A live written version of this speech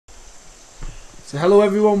So hello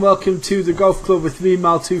everyone, welcome to the golf club with me,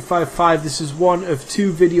 Mal255. This is one of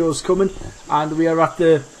two videos coming, and we are at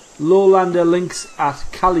the Lowlander Links at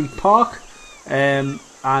Cali Park, and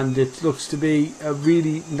it looks to be a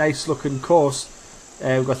really nice looking course.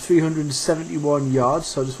 We've got 371 yards,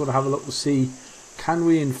 so I just want to have a look to see, can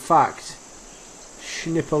we in fact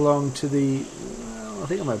snip along to the, I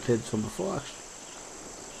think I might have played this one before actually.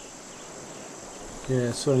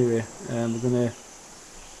 Yeah, so anyway, we've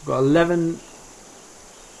got 11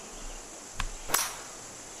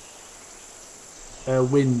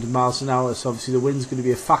 wind miles an hour, so obviously the wind's going to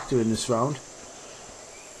be a factor in this round.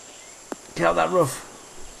 Get out that rough.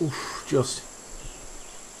 Oof, just.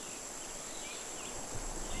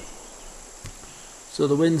 So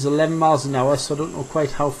the wind's 11 miles an hour, so I don't know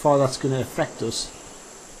quite how far that's going to affect us.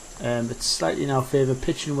 It's slightly in our favour.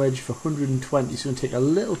 Pitch and wedge for 120, so we're going to take a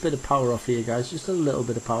little bit of power off here, guys, just a little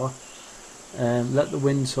bit of power. Let the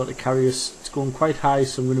wind sort of carry us. It's going quite high,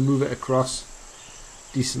 so I'm going to move it across.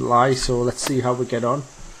 Decent lie, so let's see how we get on.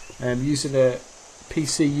 Using a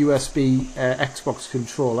PC USB Xbox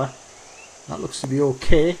controller. That looks to be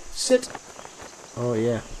okay. Sit. Oh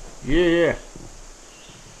yeah. Yeah.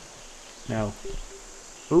 Now.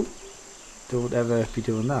 Oh. Don't ever be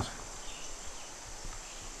doing that.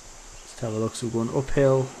 Let's have a look. So we're going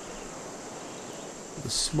uphill. With a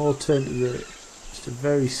small turn to the, just a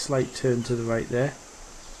very slight turn to the right there.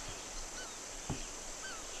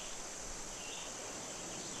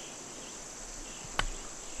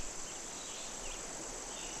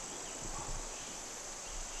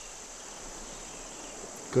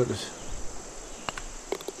 Good.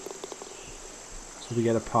 So we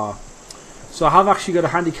get a par. So I have actually got a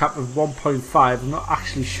handicap of 1.5. I'm not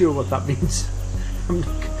actually sure what that means. I'm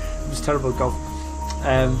just terrible at golf.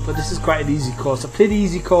 But this is quite an easy course. I play the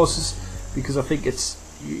easy courses because I think it's,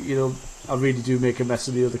 you know, I really do make a mess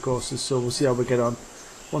of the other courses. So we'll see how we get on.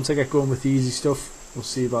 Once I get going with the easy stuff, we'll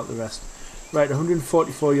see about the rest. Right,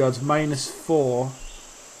 144 yards, -4.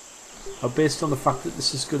 Based on the fact that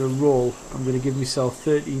this is going to roll, I'm going to give myself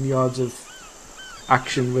 13 yards of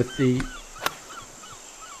action with the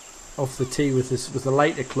off the tee with this, with a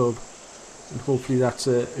lighter club, and hopefully that's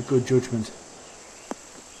a good judgment.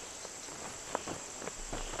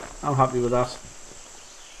 I'm happy with that.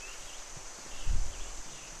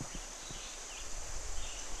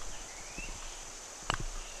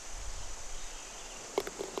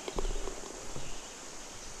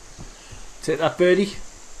 Take that birdie.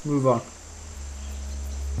 Move on.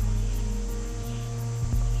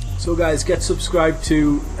 So guys, get subscribed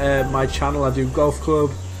to my channel. I do golf club,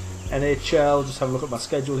 NHL, just have a look at my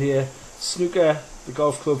schedule here, snooker, the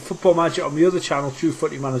golf club, football manager on my other channel, True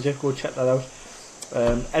Footy Manager, go check that out.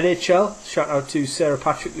 NHL, shout out to Sarah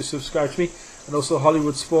Patrick who subscribed to me, and also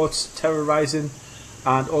Hollywood Sports, Terror Rising,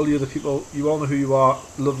 and all the other people, you all know who you are,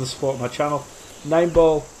 love the support of my channel. 9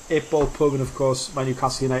 ball, 8 ball pub, and of course my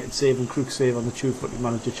Newcastle United save and Crook save on the True Footy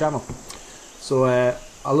Manager channel. So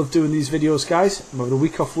I love doing these videos, guys. I'm having a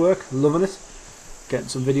week off work, loving it, getting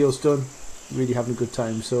some videos done, really having a good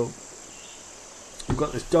time. So we've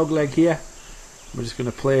got this dog leg here. We're just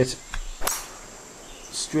going to play it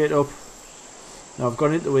straight up. Now I've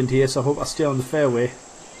gone into the wind here, so I hope I stay on the fairway.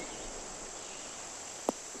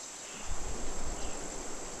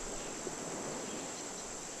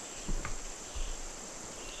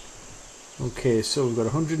 Okay, so we've got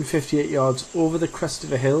 158 yards over the crest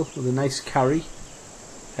of a hill with a nice carry.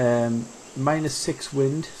 -6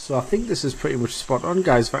 wind, so I think this is pretty much spot on,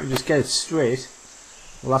 guys. If I can just get it straight.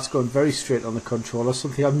 Well, that's going very straight on the controller,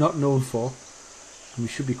 something I'm not known for. And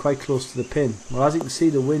we should be quite close to the pin. Well, as you can see,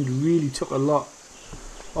 the wind really took a lot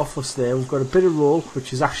off us there. We've got a bit of roll,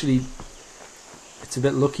 which is actually, it's a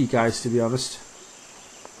bit lucky, guys, to be honest.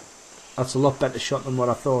 That's a lot better shot than what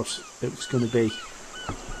I thought it was going to be.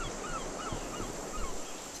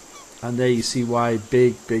 And there you see why,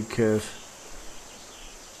 big curve.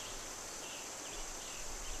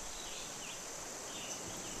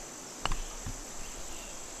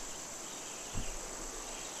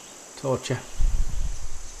 Torture.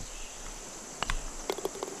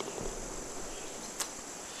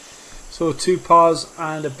 So 2 pars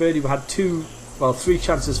and a birdie. We had 3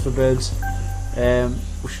 chances for birds.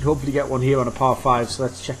 We should hopefully get one here on a par 5, so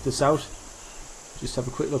let's check this out. Just have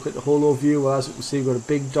a quick look at the hole overview. Well, as you can see, we've got a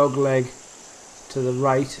big dog leg to the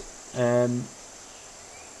right, and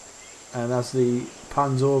as the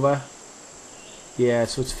pans over, yeah,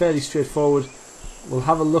 so it's fairly straightforward. We'll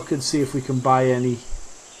have a look and see if we can buy any.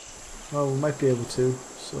 Well, we might be able to,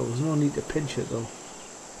 so there's no need to pinch it though.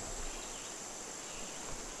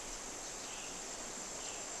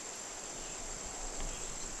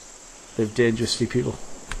 Live dangerously, people.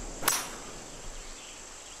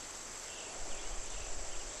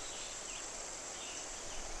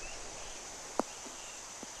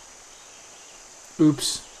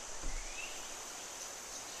 Oops.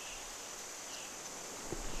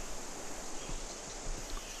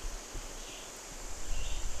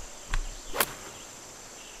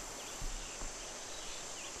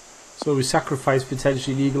 So we sacrificed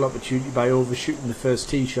potentially legal opportunity by overshooting the first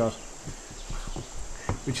tee shot,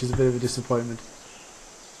 which is a bit of a disappointment.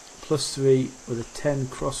 +3 with a 10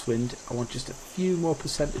 crosswind. I want just a few more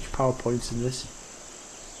percentage power points in this.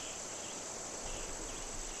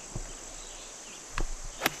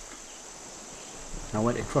 I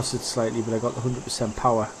went across it slightly, but I got the 100%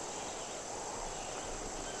 power.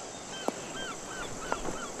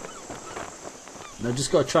 And I just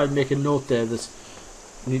got to try and make a note there that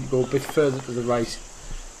I need to go a bit further to the right.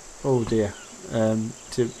 Oh dear.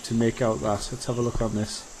 To make out that. Let's have a look on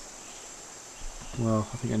this. Well,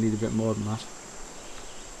 I think I need a bit more than that.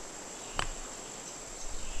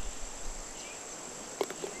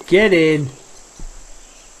 Get in!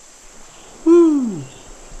 Woo!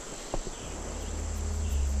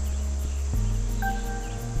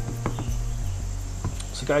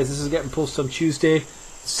 So guys, this is getting posted on Tuesday. The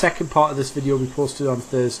second part of this video will be posted on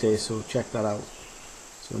Thursday, so check that out.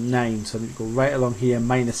 So 9, so I need to go right along here,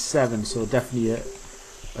 -7, so definitely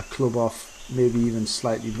a club off, maybe even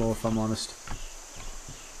slightly more if I'm honest.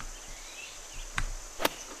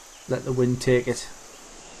 Let the wind take it.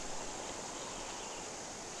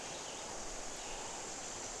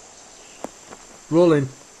 Rolling.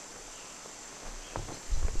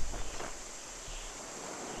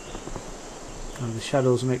 And the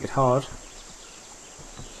shadows make it hard.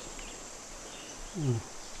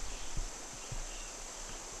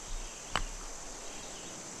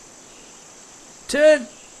 Turn!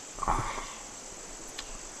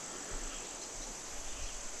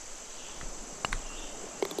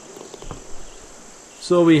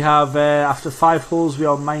 So we have, after 5 holes, we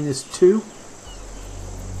are -2.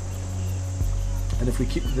 And if we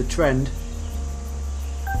keep the trend,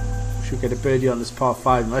 we should get a birdie on this par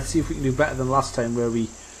 5. Let's see if we can do better than last time, where we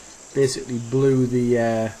basically blew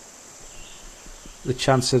the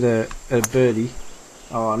chance at a birdie.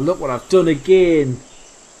 Oh, and look what I've done again!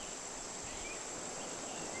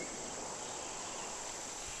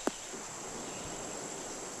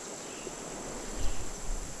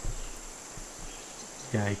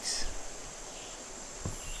 Yikes.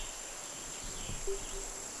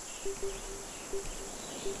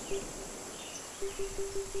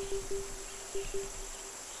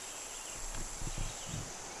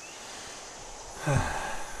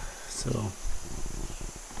 So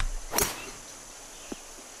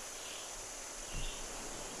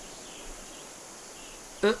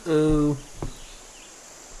uh-oh.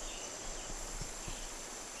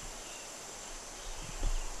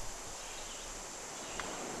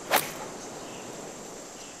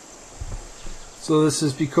 So this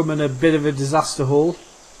is becoming a bit of a disaster hole.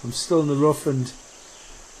 I'm still in the rough and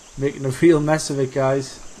making a real mess of it,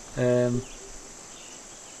 guys.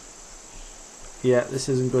 Yeah, this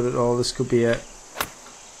isn't good at all. This could be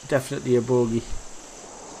definitely a bogey.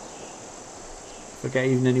 If I get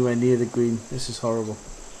even anywhere near the green, this is horrible.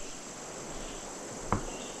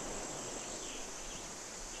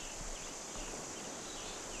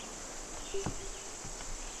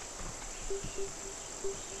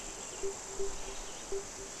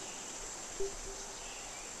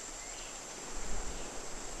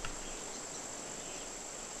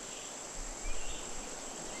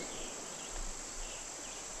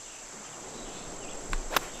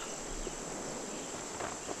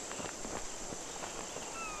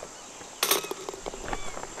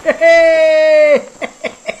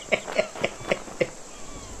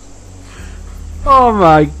 Oh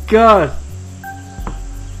my god!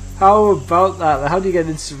 How about that? How do you get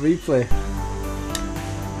instant replay?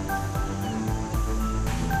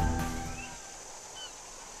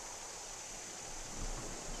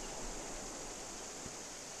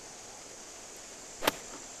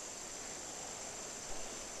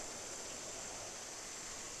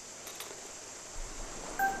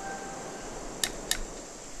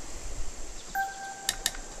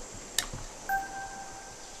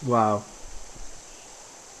 Wow.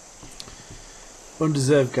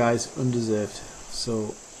 Undeserved, guys, undeserved.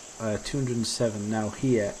 So 207. Now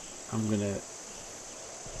here I'm gonna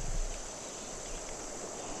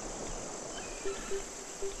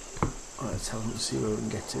let's have a look, see where we can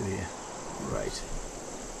get to here. Right.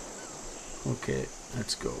 Okay,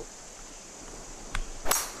 let's go.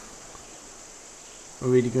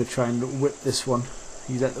 We're really gonna try and whip this one.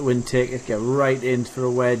 You let the wind take it, get right in for a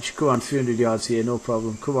wedge. Go on, 300 yards here, no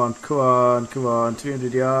problem. Come on, come on, come on,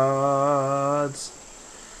 300 yards.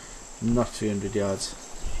 Not 300 yards.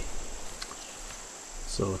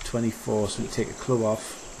 So 24, so we take a club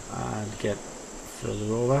off and get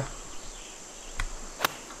further over.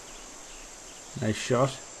 Nice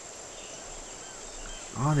shot.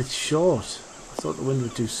 Oh, and it's short. I thought the wind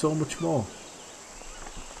would do so much more.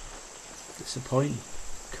 Disappointing.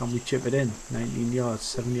 Can we chip it in? 19 yards,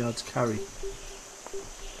 7 yards carry.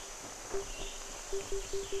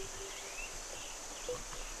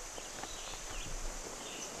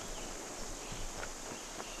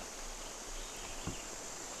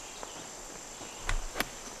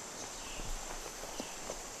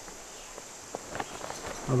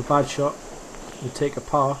 Not a bad shot. We'll take a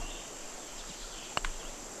par.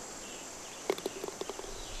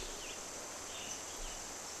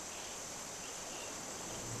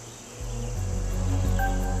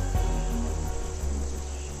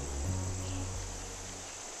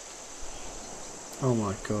 Oh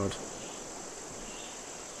my god.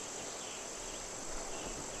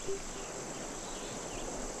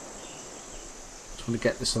 Just want to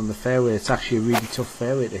get this on the fairway. It's actually a really tough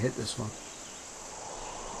fairway to hit this one.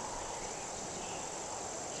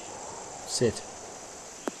 Sit.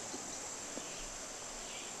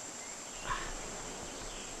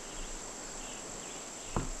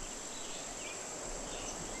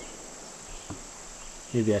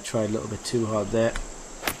 Maybe I tried a little bit too hard there.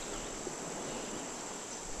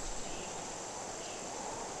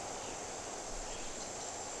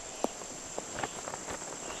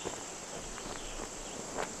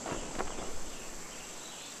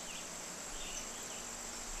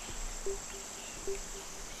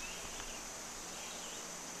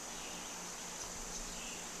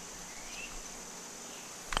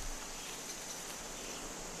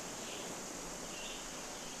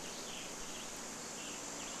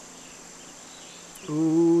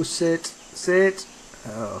 Ooh, sit, sit.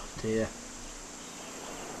 Oh dear.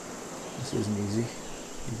 This isn't easy.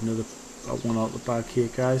 Need another one out the bag here,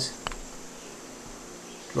 guys.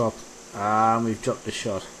 Drop. And we've dropped the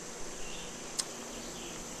shot.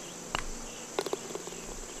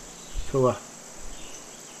 Poor.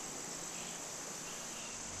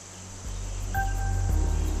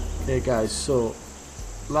 Okay guys, so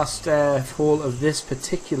last hole of this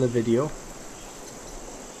particular video.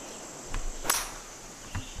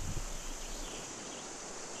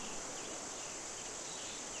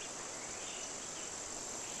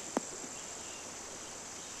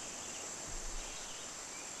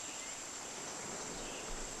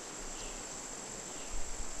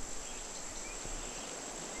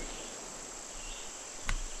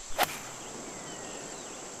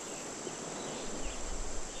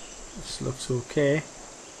 This looks okay.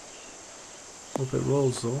 Hope it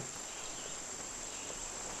rolls though.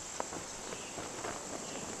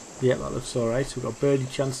 Yeah, that looks alright. So we've got a birdie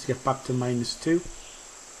chance to get back to -2.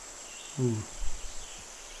 Ooh.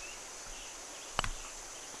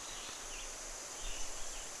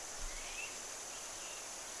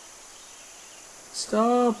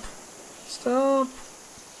 Stop! Stop!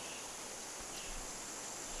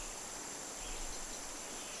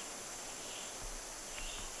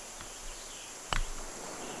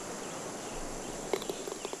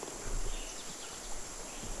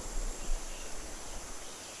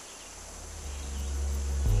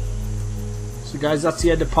 So guys, that's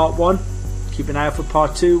the end of part 1. Keep an eye out for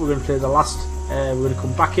part 2. We're going to play the last. We're going to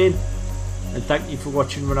come back in. And thank you for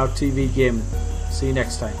watching Run Out TV Gaming. See you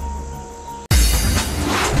next time.